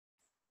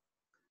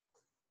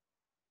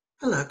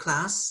Hello,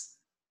 class.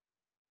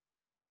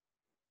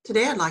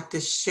 Today I'd like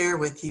to share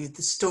with you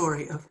the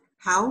story of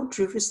how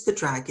Droofus the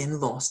dragon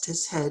lost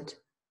his head,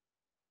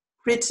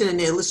 written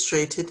and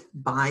illustrated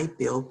by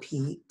Bill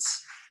Pete.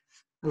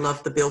 I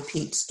love the Bill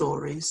Pete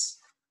stories.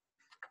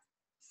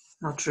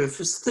 How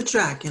Droofus the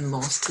dragon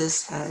lost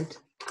his head.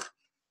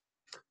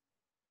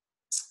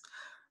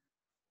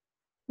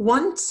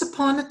 Once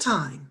upon a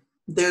time,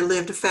 there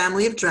lived a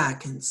family of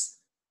dragons.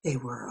 They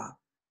were a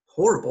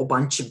horrible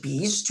bunch of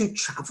beasts who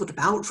traveled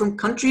about from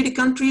country to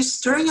country,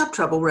 stirring up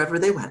trouble wherever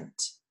they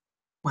went.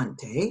 One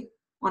day,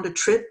 on a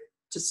trip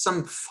to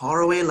some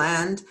faraway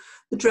land,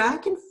 the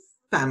dragon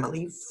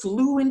family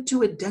flew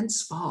into a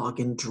dense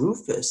fog, and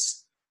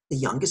Droofus, the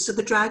youngest of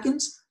the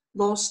dragons,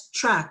 lost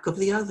track of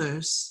the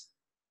others.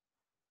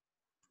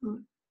 There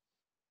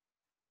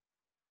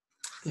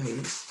he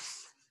is.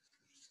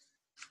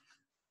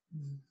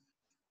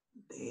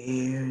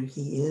 There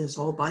he is,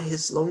 all by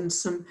his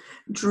lonesome.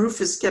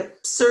 Droofus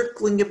kept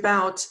circling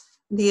about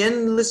the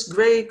endless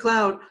gray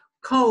cloud,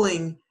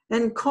 calling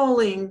and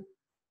calling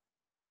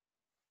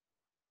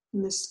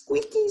in a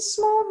squeaky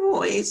small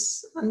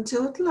voice,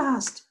 until at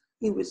last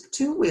he was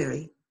too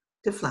weary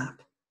to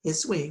flap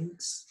his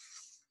wings.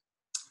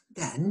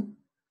 Then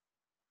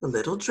the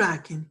little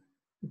dragon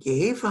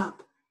gave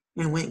up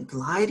and went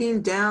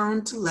gliding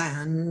down to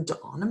land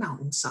on a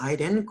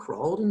mountainside and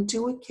crawled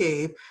into a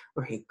cave,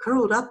 where he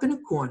curled up in a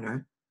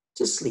corner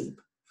to sleep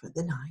for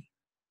the night.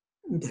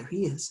 And there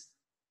he is,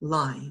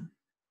 lying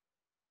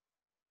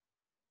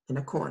in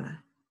a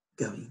corner,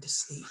 going to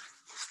sleep.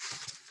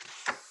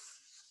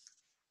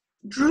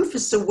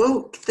 Droofus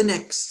awoke the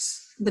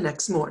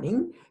next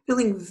morning,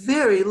 feeling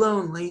very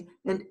lonely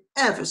and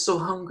ever so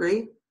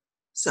hungry.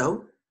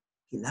 So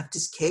he left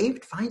his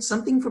cave to find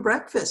something for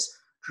breakfast.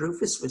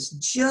 Droofus was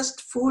just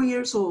 4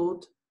 years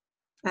old,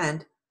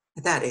 and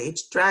at that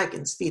age,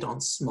 dragons feed on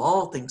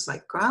small things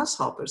like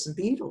grasshoppers and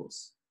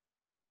beetles.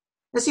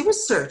 As he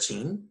was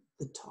searching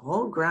in the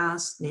tall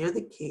grass near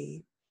the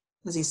cave,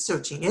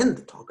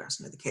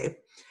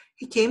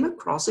 he came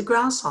across a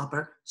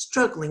grasshopper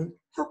struggling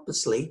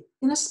helplessly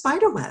in a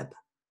spider web.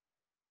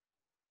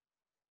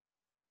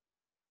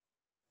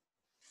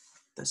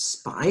 The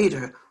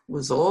spider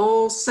was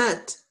all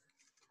set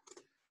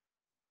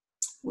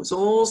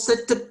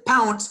to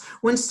pounce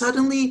when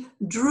suddenly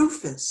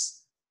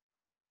Droofus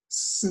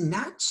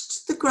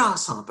snatched the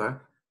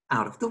grasshopper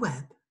out of the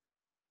web.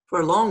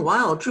 For a long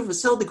while,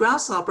 Droofus held the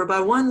grasshopper by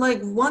one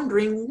leg,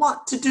 wondering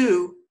what to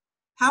do.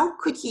 How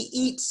could he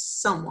eat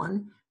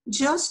someone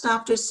just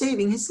after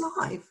saving his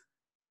life?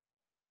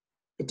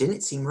 It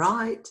didn't seem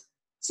right,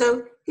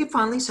 so he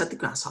finally set the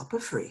grasshopper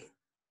free.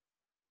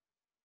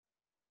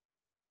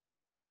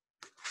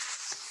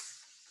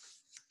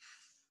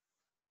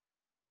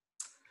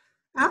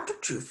 After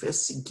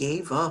Droofus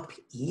gave up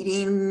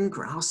eating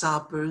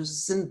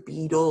grasshoppers and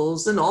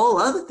beetles and all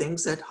other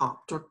things that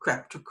hopped or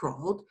crept or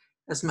crawled,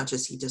 as much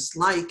as he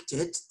disliked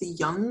it, the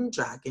young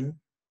dragon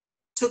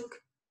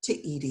took to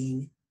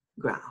eating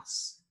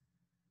grass.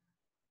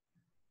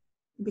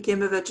 He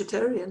became a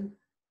vegetarian,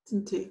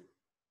 didn't he?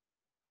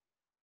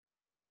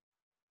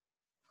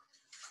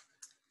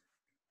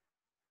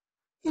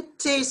 It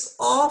tastes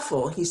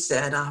awful, he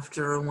said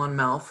after one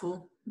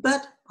mouthful,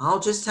 but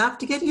I'll just have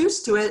to get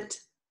used to it.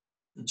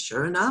 And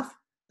sure enough,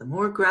 the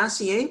more grass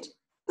he ate,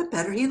 the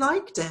better he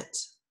liked it.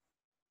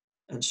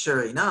 And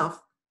sure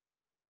enough,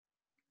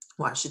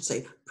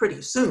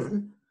 pretty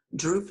soon,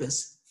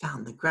 Droofus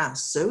found the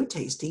grass so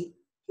tasty,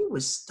 he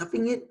was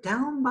stuffing it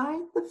down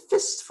by the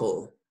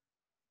fistful.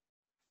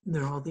 And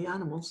there are all the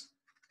animals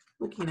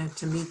looking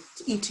at him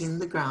eating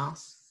the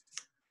grass.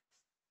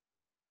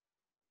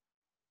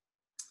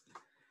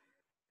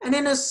 And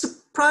in a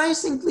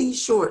surprisingly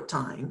short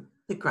time,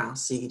 the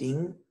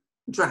grass-eating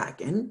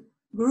dragon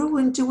grew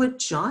into a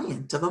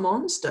giant of a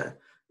monster,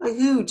 a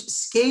huge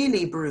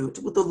scaly brute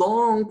with a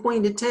long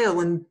pointed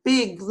tail and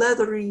big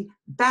leathery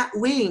bat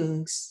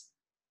wings.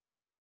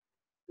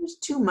 There's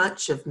too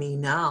much of me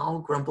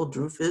now, grumbled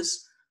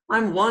Droofus.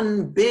 I'm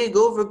one big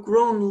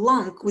overgrown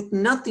lump with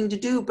nothing to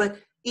do but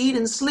eat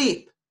and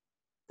sleep.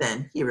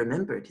 Then he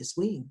remembered his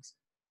wings.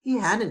 He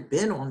hadn't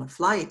been on a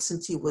flight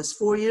since he was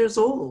 4 years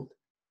old,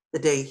 the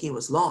day he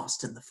was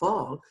lost in the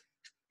fog.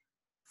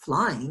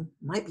 Flying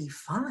might be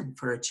fun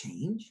for a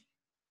change,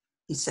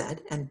 he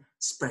said, and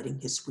spreading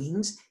his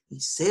wings, he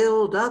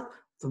sailed up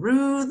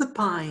through the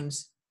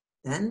pines,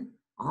 then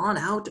on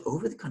out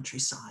over the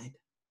countryside.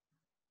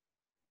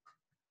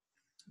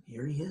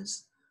 Here he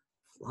is,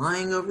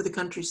 flying over the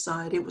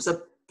countryside. It was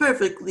a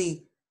perfect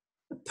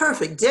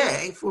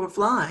day for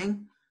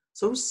flying.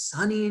 So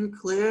sunny and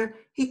clear,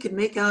 he could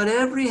make out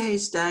every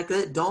haystack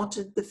that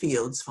dotted the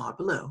fields far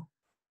below.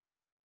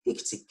 He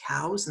could see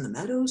cows in the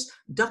meadows,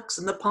 ducks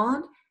in the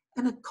pond,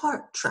 and a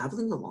cart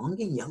traveling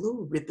along a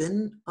yellow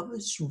ribbon of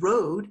a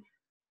road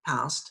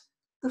past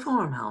the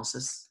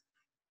farmhouses.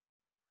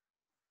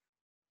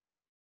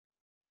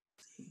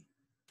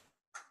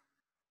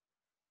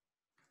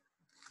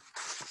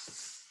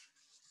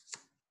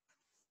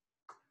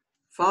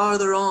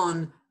 Farther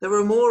on, There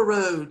were more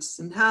roads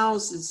and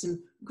houses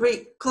and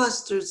great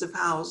clusters of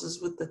houses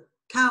with the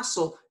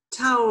castle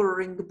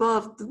towering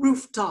above the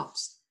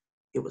rooftops.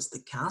 It was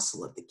the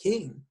castle of the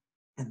king,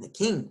 and the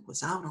king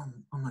was out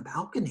on a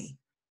balcony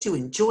to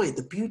enjoy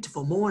the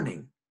beautiful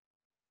morning.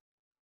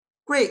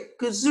 "Great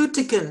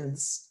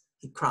gazootikins!"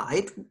 he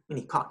cried when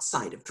he caught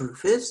sight of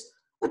Droofus.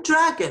 "A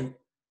dragon!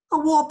 A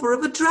whopper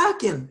of a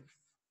dragon!"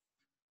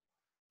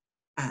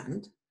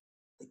 And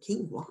the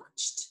king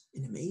watched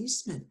in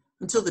amazement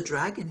until the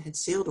dragon had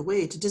sailed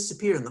away to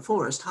disappear in the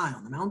forest high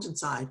on the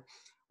mountainside.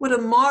 "What a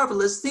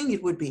marvelous thing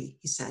it would be,"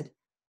 he said,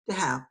 "to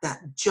have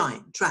that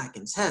giant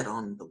dragon's head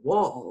on the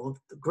wall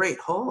of the great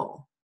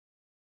hall."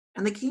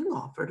 And the king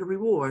offered a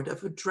reward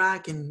of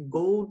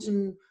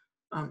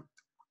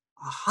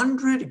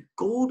 100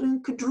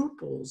 golden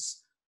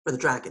quadruples for the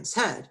dragon's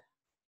head,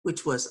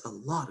 which was a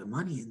lot of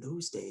money in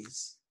those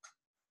days.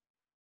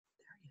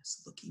 There he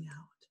is looking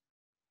out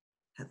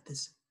at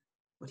this,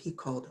 what he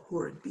called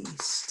horrid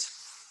beast.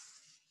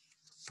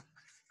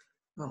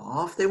 Well,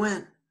 off they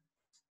went.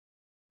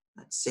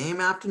 That same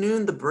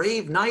afternoon, the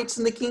brave knights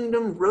in the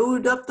kingdom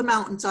rode up the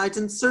mountainsides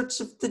in search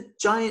of the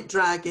giant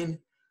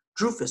dragon.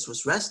 Droofus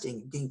was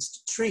resting against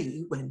a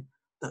tree when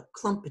the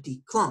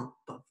clumpety-clump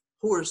of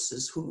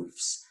horses'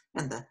 hoofs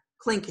and the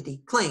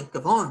clinkety-clink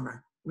of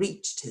armor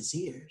reached his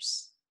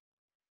ears.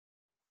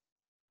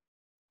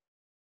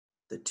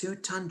 The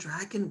 2-ton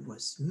dragon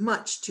was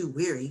much too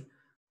weary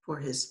for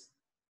his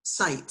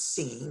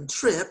sightseeing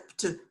trip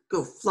to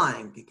go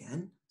flying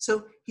again,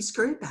 so he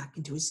scurried back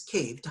into his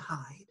cave to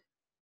hide.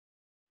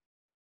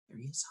 There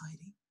he is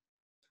hiding.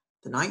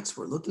 The knights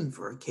were looking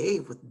for a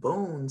cave with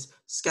bones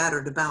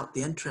scattered about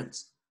the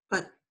entrance,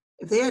 but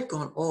if they had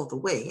gone all the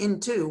way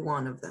into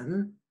one of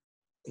them,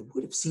 they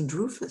would have seen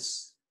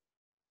Droofus.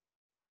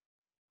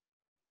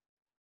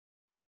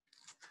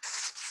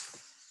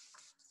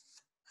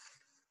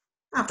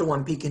 After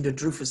one peek into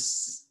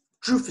Droofus's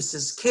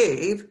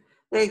cave,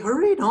 they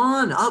hurried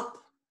on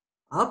up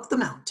the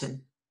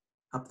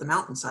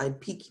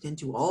mountainside, peeking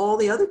into all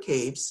the other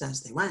caves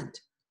as they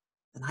went.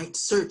 The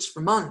knights searched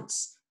for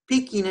months,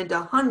 peeking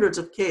into hundreds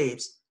of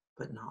caves,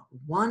 but not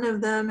one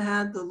of them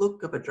had the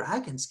look of a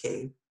dragon's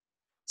cave.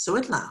 So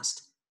at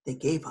last, they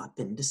gave up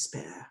in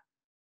despair.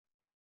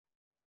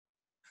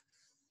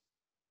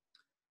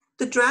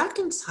 The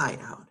dragon's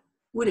hideout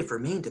would have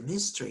remained a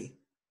mystery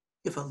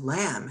if a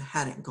lamb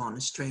hadn't gone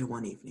astray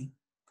one evening.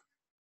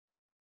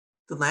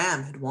 The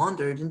lamb had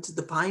wandered into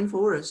the pine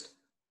forest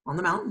on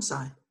the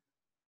mountainside,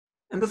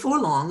 and before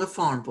long a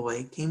farm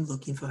boy came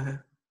looking for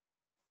her.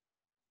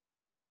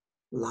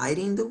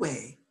 Lighting the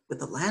way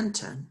with a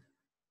lantern,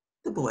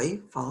 the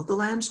boy followed the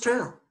lamb's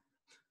trail.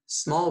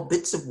 Small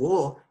bits of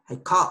wool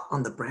had caught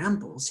on the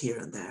brambles here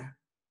and there.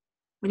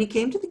 When he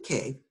came to the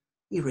cave,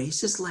 he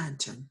raised his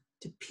lantern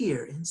to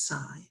peer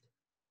inside.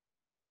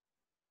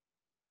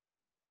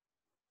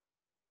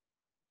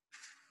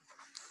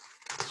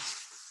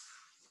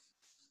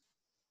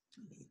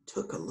 He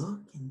took a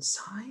look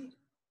inside.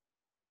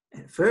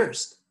 At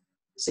first,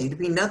 there seemed to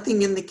be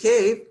nothing in the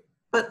cave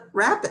but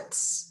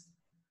rabbits.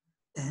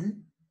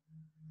 Then,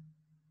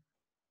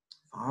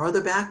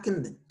 farther back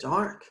in the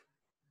dark,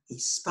 he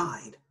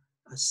spied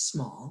a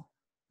small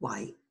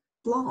white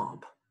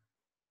blob.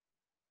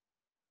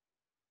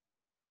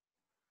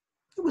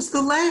 It was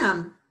the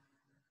lamb.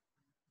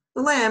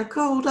 The lamb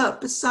curled up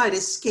beside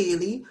a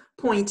scaly,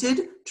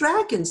 pointed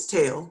dragon's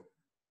tail.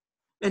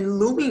 And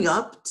looming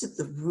up to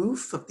the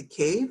roof of the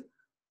cave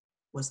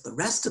was the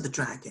rest of the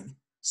dragon,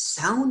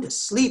 sound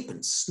asleep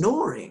and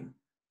snoring.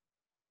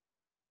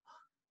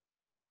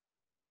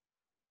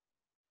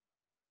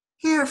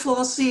 "Here,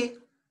 Flossie.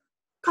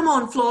 Come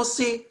on,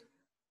 Flossie,"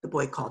 the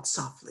boy called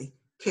softly,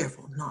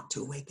 careful not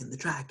to awaken the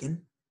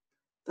dragon.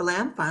 The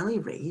lamb finally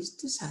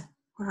raised his head,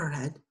 or her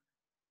head,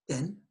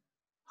 then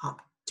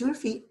hopped to her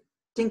feet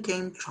and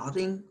came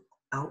trotting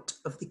out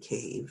of the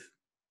cave.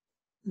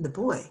 And the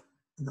boy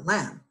and the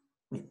lamb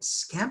went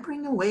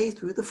scampering away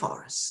through the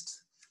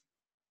forest.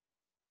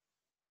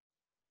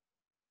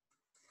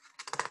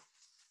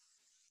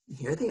 And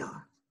here they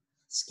are,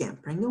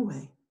 scampering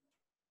away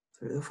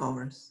through the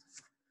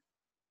forest.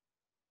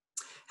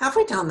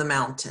 Halfway down the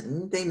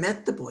mountain, they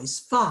met the boy's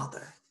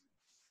father,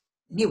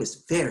 and he was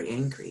very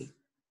angry.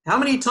 "How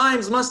many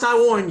times must I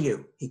warn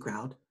you," he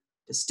growled,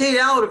 "to stay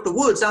out of the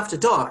woods after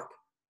dark?"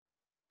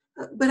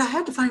 "But I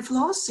had to find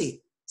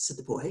Flossie," said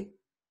the boy,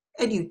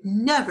 "and you'd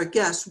never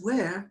guess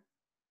where.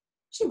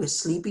 She was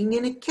sleeping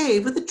in a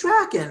cave with a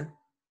dragon."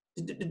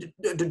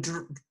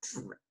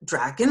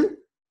 "Dragon?"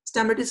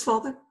 stammered his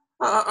father.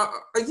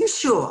 Are you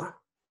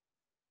sure?"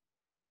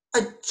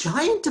 "A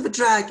giant of a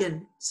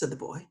dragon," said the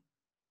boy.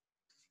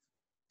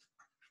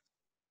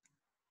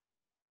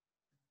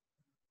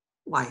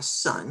 "Why,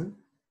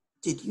 son,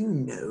 did you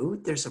know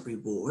there's a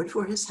reward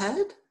for his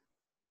head?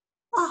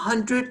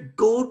 100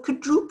 gold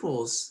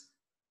quadruples.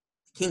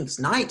 The king's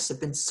knights have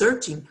been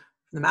searching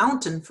for the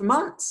mountain for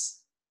months.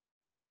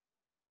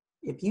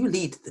 If you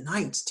lead the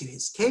knights to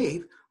his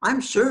cave, I'm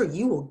sure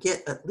you will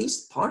get at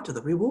least part of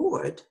the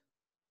reward."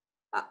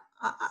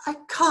 I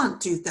can't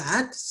do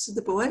that, said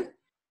the boy.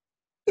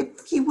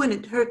 If he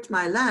wouldn't hurt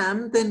my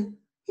lamb, then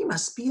he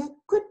must be a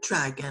good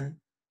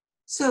dragon.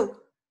 So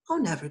I'll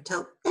never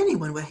tell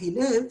anyone where he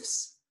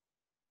lives.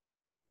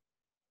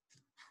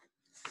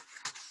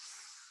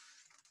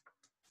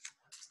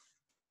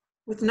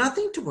 With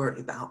nothing to worry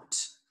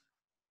about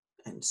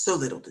and so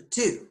little to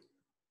do,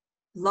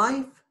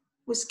 life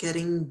was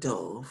getting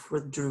dull for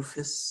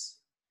Droofus,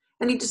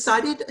 and he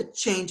decided a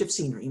change of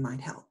scenery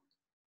might help.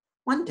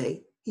 One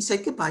day, he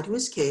said goodbye to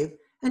his cave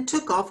and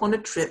took off on a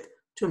trip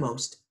to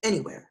most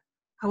anywhere.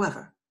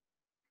 However,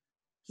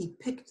 he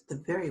picked the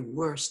very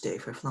worst day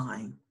for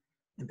flying,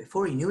 and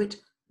before he knew it,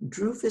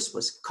 Droofus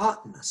was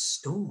caught in a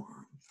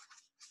storm.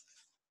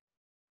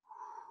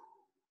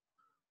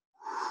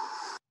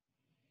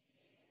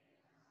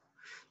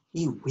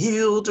 He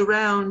wheeled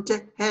around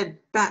to head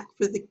back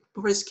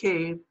for his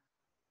cave,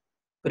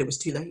 but it was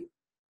too late.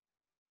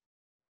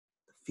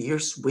 The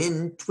fierce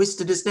wind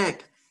twisted his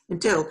neck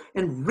and tail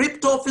and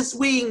ripped off his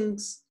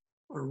wings,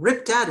 or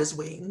ripped at his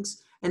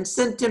wings, and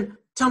sent him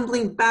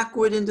tumbling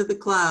backward into the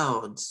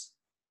clouds.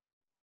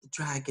 The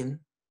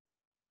dragon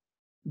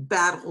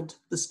battled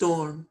the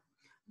storm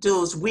till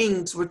his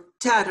wings were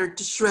tattered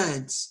to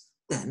shreds.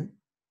 Then,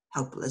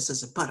 helpless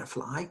as a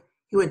butterfly,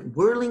 he went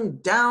whirling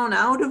down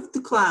out of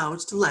the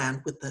clouds to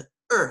land with the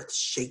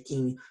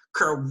earth-shaking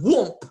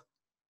kerwhomp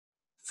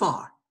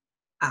far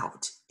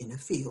out in a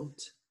field.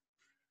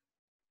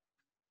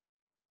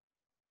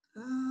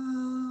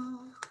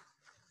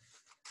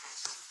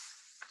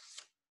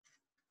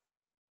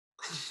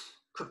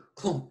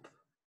 Kerclump.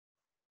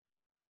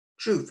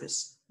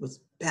 Droofus was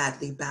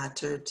badly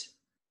battered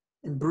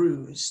and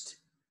bruised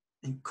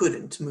and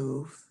couldn't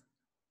move.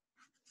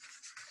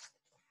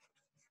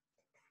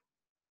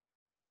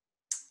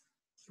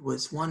 He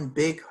was one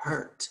big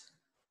hurt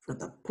from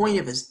the point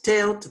of his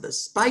tail to the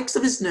spikes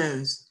of his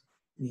nose,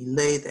 and he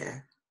lay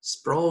there,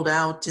 sprawled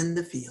out in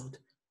the field,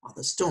 while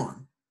the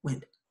storm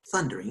went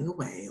thundering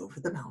away over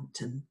the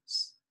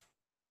mountains.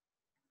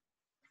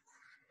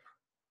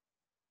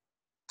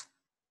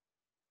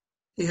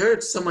 He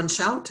heard someone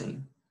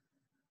shouting,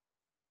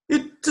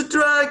 "It's a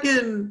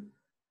dragon!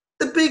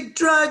 The big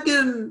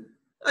dragon!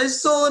 I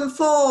saw him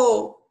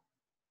fall!"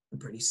 And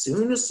pretty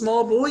soon a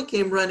small boy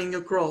came running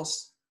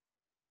across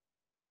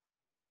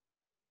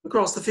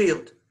the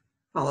field,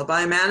 followed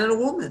by a man and a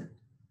woman.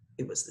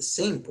 It was the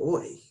same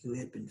boy who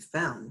had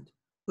found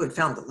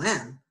the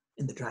lamb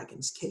in the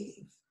dragon's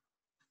cave.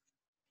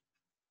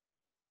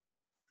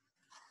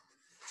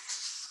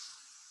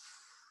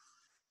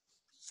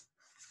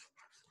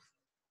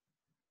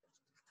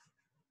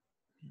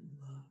 And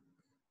look,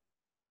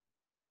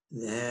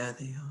 there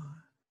they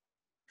are.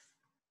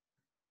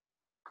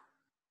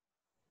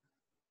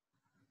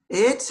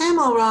 "It's him,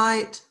 all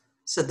right,"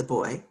 said the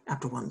boy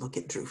after one look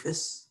at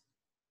Droofus.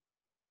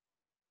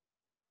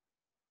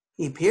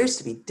 "He appears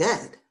to be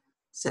dead,"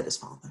 said his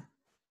father.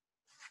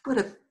 "What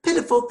a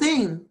pitiful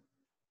thing,"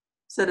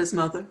 said his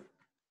mother.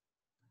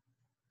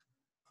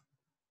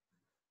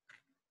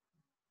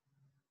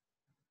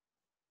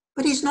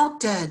 "But he's not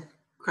dead,"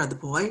 cried the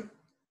boy.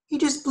 "He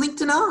just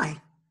blinked an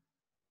eye."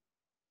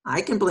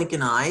 "I can blink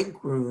an eye,"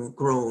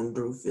 groaned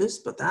Droofus,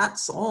 "but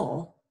that's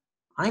all.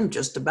 I'm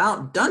just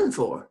about done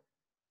for."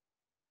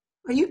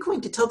 "Are you going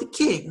to tell the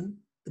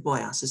king?" the boy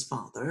asked his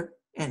father,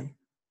 "and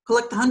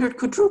collect the 100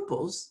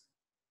 quadruples?"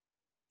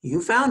 "You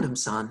found him,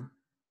 son,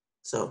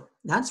 so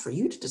that's for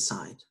you to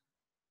decide."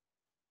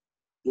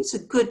 "He's a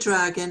good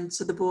dragon,"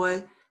 said the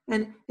boy,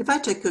 "and if I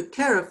take good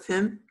care of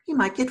him, he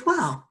might get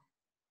well."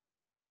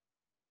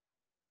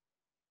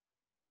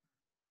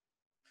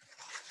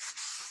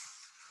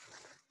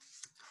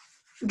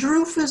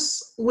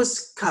 Droofus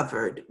was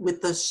covered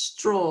with a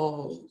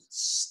straw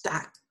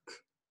stack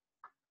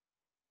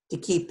to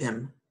keep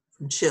him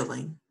from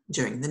chilling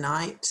during the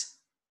night.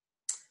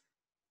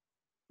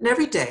 And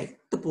every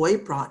day, the boy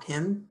brought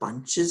him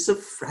bunches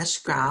of fresh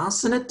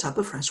grass and a tub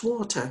of fresh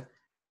water.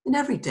 And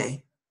every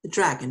day, the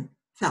dragon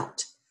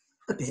felt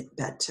a bit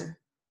better.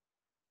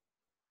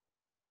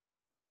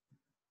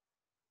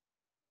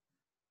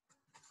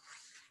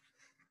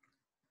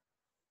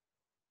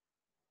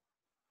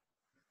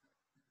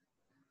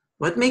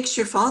 "What makes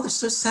your father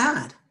so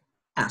sad?"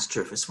 asked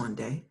Droofus one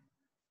day.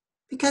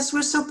 "Because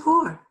we're so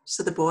poor,"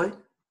 said the boy.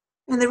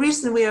 "And the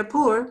reason we are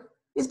poor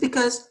is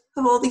because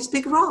of all these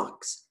big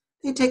rocks.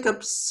 They take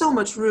up so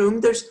much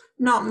room, there's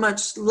not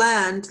much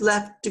land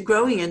left to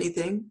growing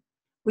anything.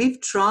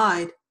 We've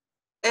tried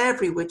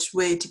every which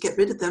way to get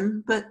rid of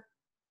them, but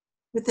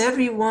with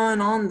everyone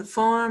on the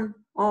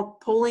farm all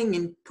pulling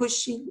and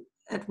pushing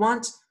at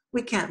once,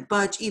 we can't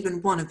budge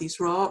even one of these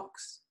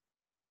rocks."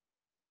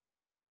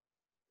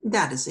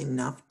 "That is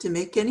enough to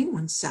make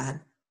anyone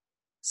sad,"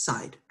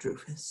 sighed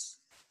Droofus.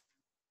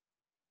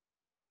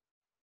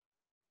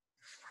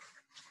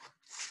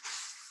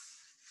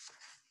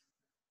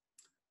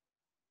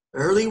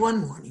 Early one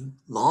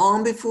morning,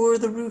 long before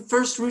the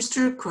first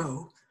rooster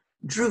crowed,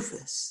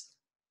 Droofus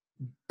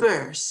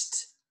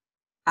burst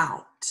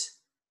out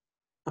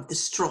of the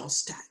straw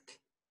stack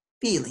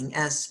feeling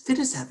as fit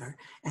as ever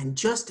and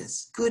just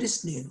as good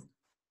as new,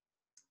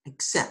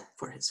 except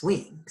for his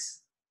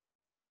wings.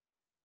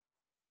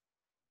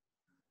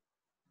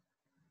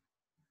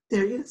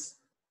 There he is.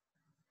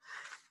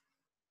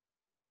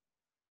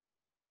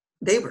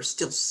 They were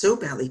still so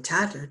badly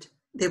tattered,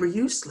 they were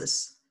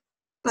useless,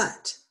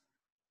 but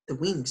the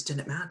wings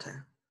didn't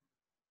matter.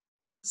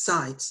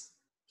 Besides,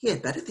 he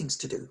had better things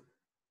to do.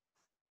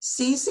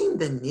 Seizing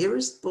the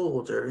nearest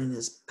boulder in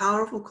his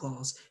powerful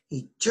claws,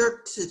 he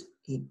jerked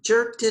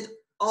it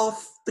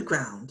off the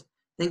ground,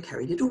 then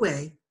carried it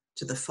away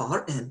to the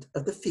far end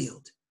of the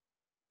field,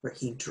 where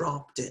he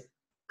dropped it.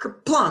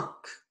 Kerplunk!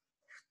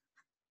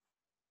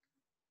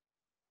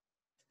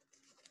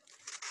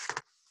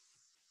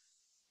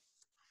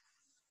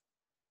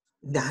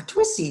 That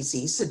was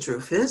easy, said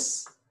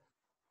Droofus.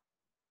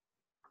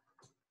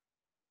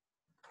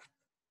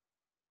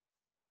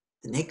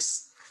 The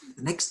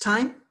next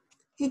time,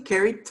 he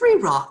carried 3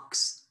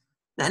 rocks,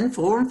 then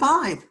 4 and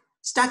 5,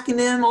 stacking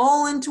them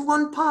all into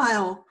one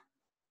pile.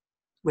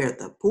 Where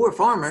the poor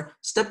farmer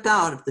stepped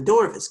out of the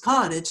door of his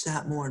cottage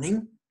that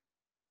morning,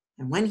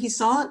 and when he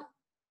saw it,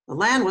 the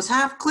land was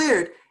half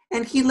cleared,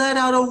 and he let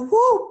out a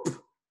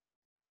whoop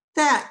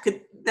that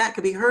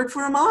could be heard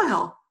for a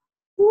mile.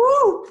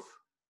 Whoop!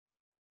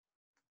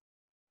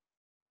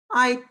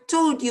 I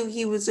told you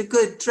he was a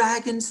good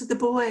dragon, said the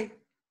boy.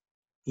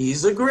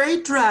 He's a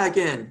great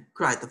dragon,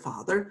 cried the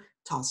father,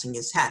 tossing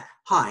his hat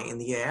high in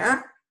the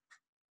air.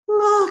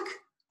 Look!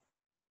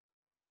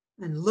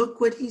 And look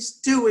what he's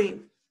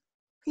doing.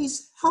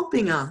 He's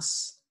helping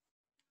us.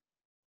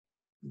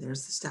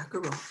 There's the stack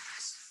of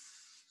rocks.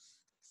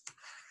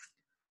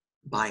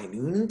 By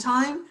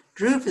noontime,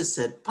 Droofus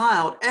had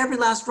piled every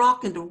last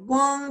rock into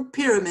one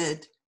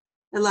pyramid.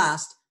 At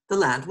last, the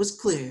land was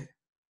clear,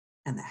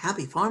 and the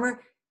happy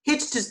farmer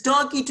hitched his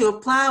donkey to a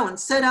plow and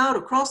set out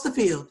across the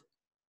field.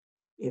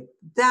 If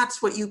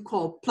that's what you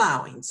call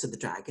plowing, said the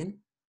dragon,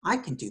 I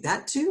can do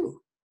that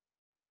too.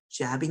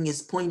 Jabbing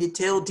his pointed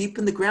tail deep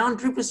in the ground,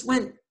 Droofus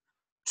went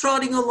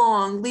trotting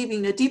along,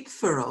 leaving a deep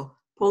furrow,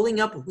 pulling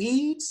up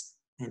weeds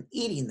and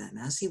eating them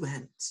as he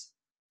went.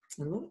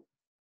 And look,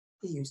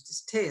 he used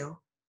his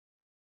tail.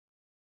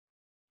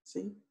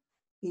 See,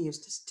 he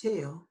used his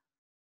tail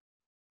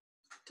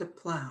to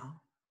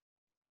plow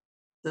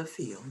the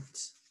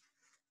fields.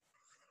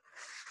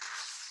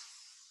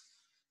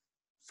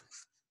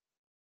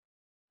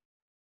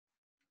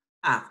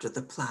 After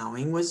the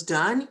plowing was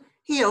done,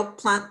 he helped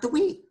plant the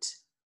wheat.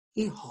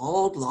 He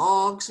hauled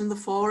logs from the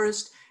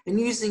forest, and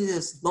using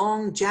his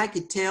long,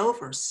 jagged tail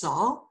for a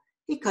saw,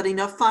 he cut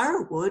enough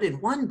firewood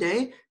in one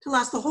day to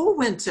last the whole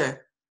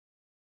winter.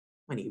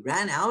 When he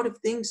ran out of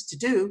things to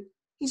do,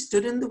 he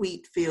stood in the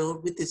wheat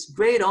field with his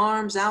great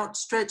arms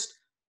outstretched,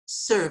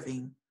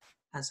 serving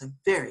as a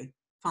very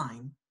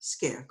fine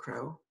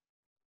scarecrow.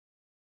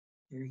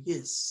 There he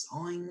is,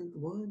 sawing the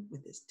wood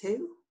with his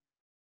tail,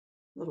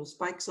 little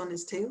spikes on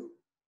his tail.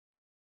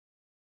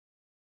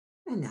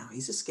 And now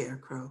he's a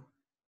scarecrow,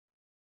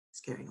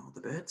 scaring all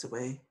the birds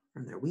away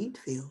from their wheat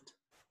field.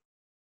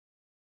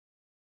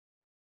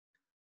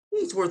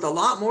 He's worth a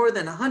lot more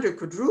than 100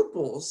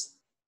 quadruples,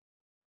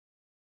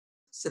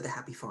 said the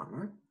happy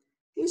farmer.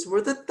 He's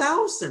worth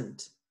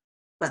 1,000.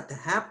 But the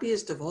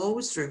happiest of all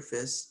was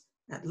Droofus.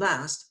 At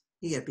last,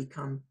 he had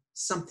become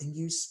something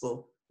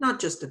useful, not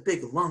just a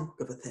big lump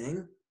of a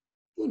thing.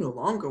 He no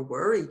longer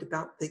worried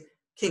about the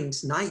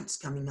king's knights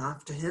coming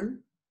after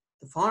him.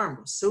 The farm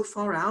was so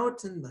far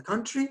out in the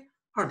country,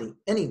 hardly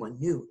anyone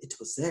knew it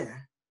was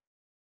there.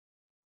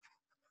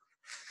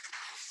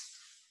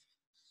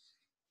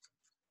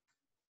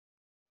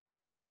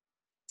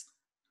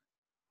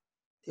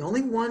 The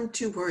only one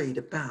too worried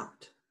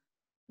about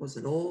was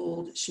an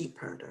old sheep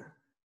herder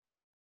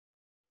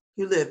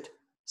who lived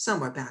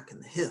somewhere back in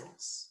the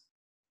hills.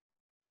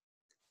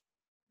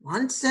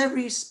 Once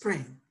every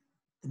spring,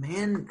 the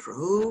man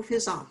drove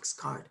his ox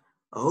cart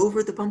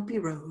over the bumpy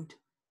road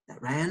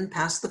that ran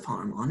past the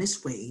farm on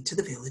his way to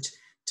the village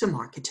to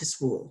market his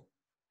wool.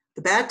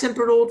 The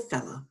bad-tempered old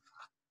fellow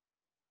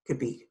could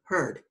be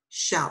heard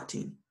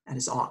shouting at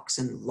his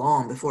oxen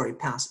long before he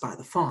passed by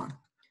the farm.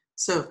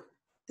 So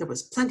there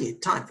was plenty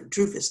of time for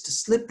Droofus to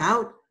slip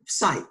out of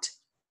sight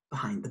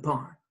behind the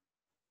barn.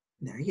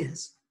 And there he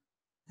is,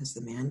 as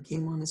the man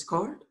came on his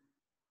cart.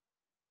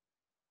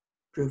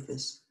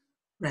 Droofus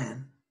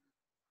ran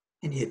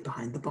and hid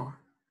behind the barn.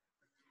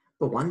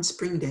 But one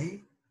spring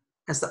day,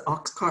 as the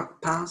ox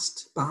cart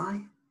passed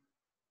by,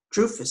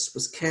 Droofus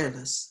was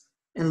careless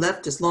and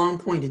left his long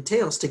pointed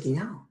tail sticking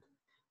out.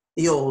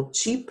 The old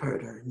sheep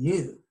herder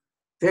knew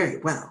very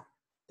well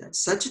that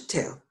such a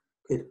tail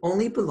could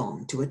only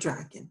belong to a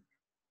dragon.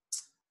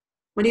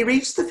 When he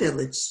reached the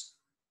village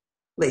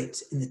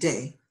late in the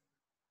day,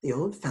 the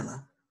old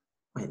fellow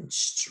went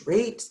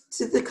straight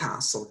to the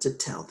castle to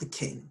tell the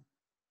king.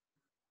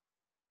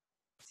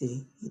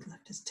 See, he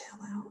left his tail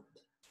out,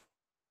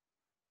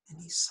 and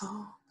he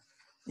saw,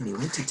 and he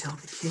went to tell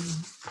the king.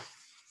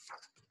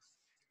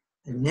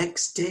 The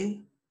next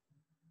day,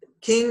 the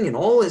king and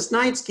all his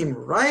knights came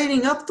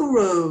riding up the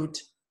road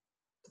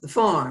to the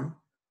farm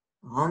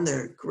on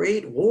their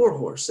great war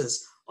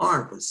horses,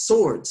 armed with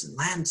swords and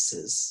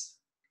lances.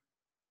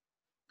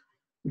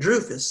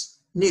 Droofus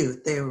knew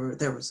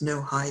there was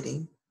no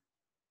hiding,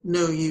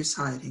 no use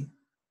hiding.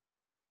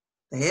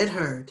 They had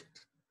heard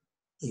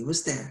he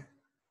was there,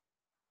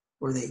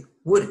 or they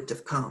wouldn't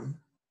have come.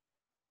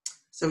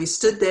 So he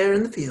stood there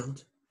in the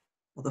field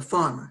while the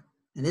farmer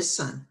and his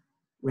son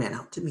ran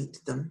out to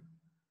meet them.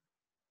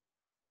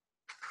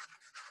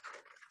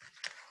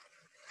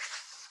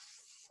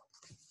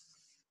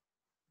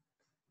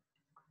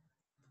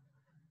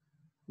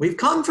 "We've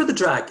come for the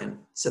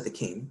dragon," said the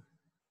king,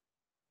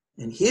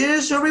 "and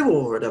here's your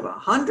reward of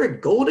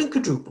 100 golden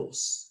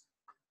quadruples."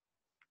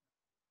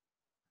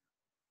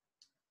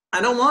 "I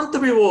don't want the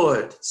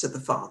reward," said the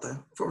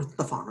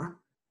farmer.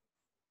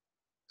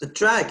 "The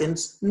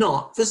dragon's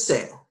not for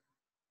sale."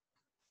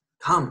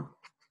 "Come,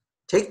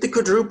 take the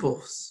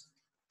quadruples."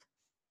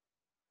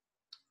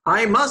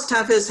 "I must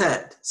have his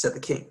head," said the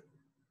king.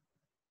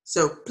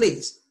 "So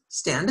please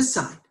stand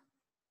aside."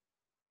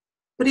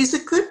 "But he's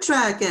a good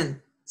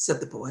dragon," said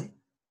the boy.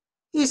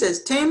 "He's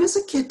as tame as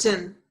a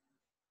kitten.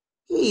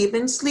 He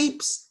even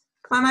sleeps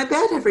by my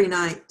bed every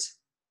night."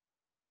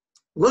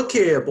 "Look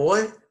here,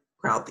 boy,"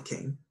 growled the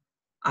king.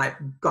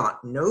 "I've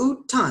got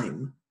no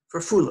time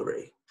for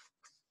foolery."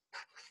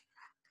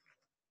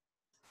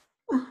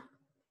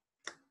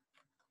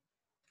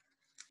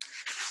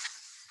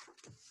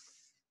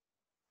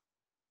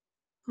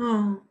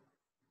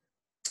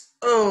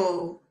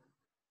 Oh,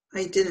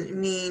 I didn't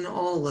mean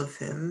all of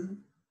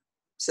him,"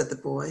 said the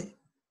boy.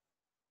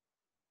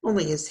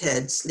 "Only his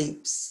head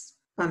sleeps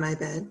by my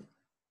bed.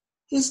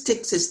 He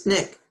sticks his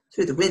neck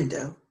through the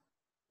window,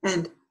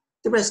 and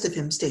the rest of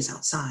him stays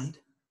outside.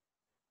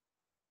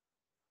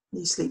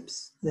 He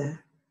sleeps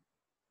there."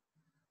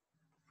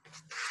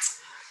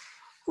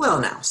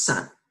 "Well now,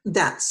 son,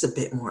 that's a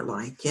bit more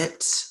like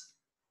it,"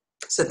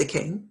 said the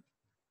king.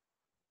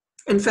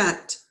 "In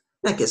fact,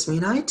 that gives me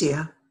an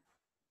idea.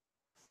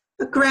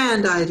 A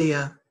grand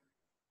idea.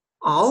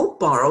 I'll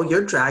borrow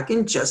your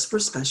dragon just for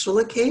special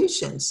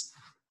occasions,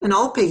 and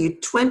I'll pay you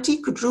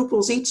 20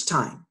 quadruples each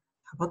time.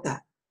 How about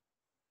that?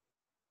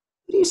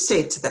 What do you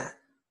say to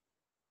that?"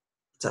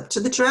 "It's up to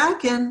the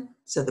dragon,"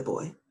 said the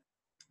boy.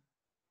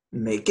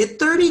 "Make it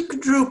 30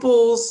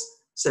 quadruples,"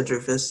 said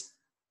Droofus.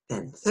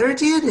 "Then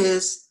 30 it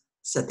is,"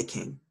 said the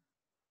king.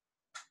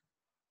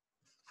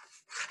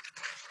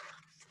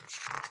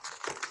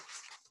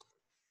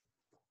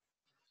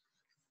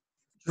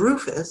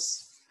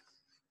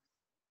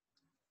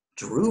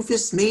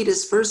 Droofus made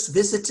his first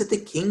visit to the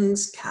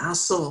king's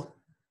castle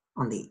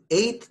on the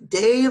 8th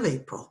day of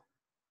April,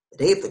 the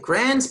day of the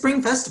grand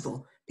spring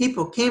festival.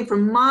 People came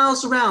from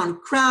miles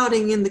around,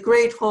 crowding in the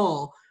great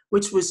hall,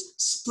 which was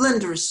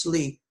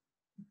splendorously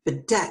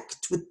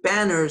bedecked with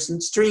banners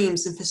and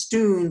streams and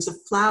festoons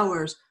of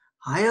flowers.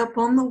 High up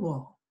on the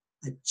wall,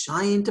 a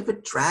giant of a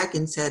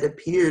dragon's head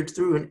appeared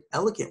through an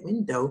elegant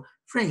window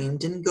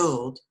framed in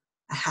gold.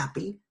 A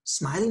happy,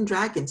 smiling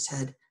dragon's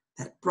head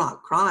that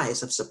brought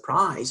cries of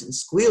surprise and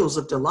squeals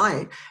of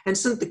delight and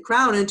sent the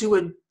crowd into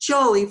a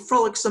jolly,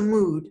 frolicsome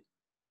mood.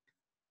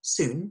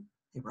 Soon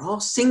they were all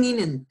singing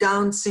and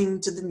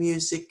dancing to the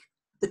music,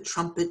 the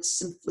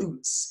trumpets and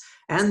flutes,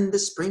 and the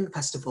spring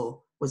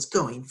festival was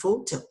going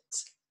full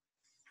tilt.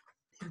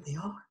 There they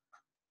are,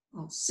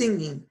 all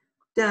singing,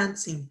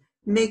 dancing,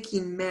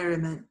 making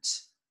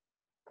merriment.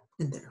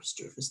 And there's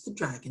Droofus the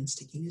dragon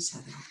sticking his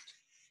head out.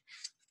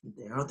 And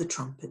there are the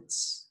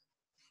trumpets.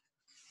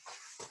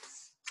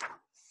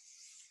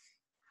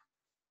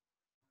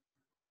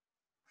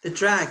 The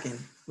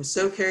dragon was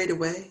so carried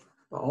away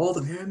by all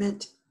the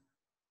merriment,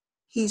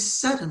 he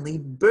suddenly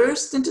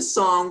burst into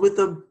song with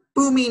a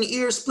booming,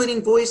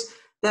 ear-splitting voice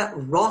that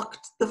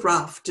rocked the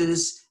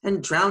rafters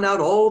and drowned out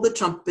all the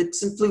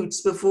trumpets and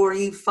flutes before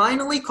he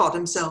finally caught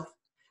himself.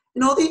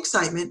 In all the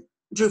excitement,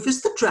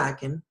 Droofus the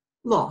dragon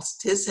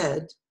lost his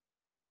head,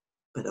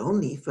 but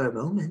only for a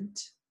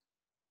moment.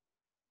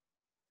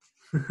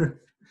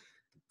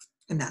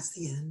 And that's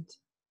the end.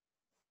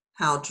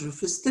 How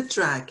Droofus the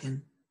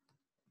dragon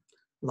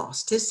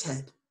lost his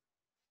head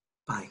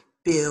by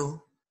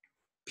Bill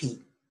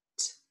Pete.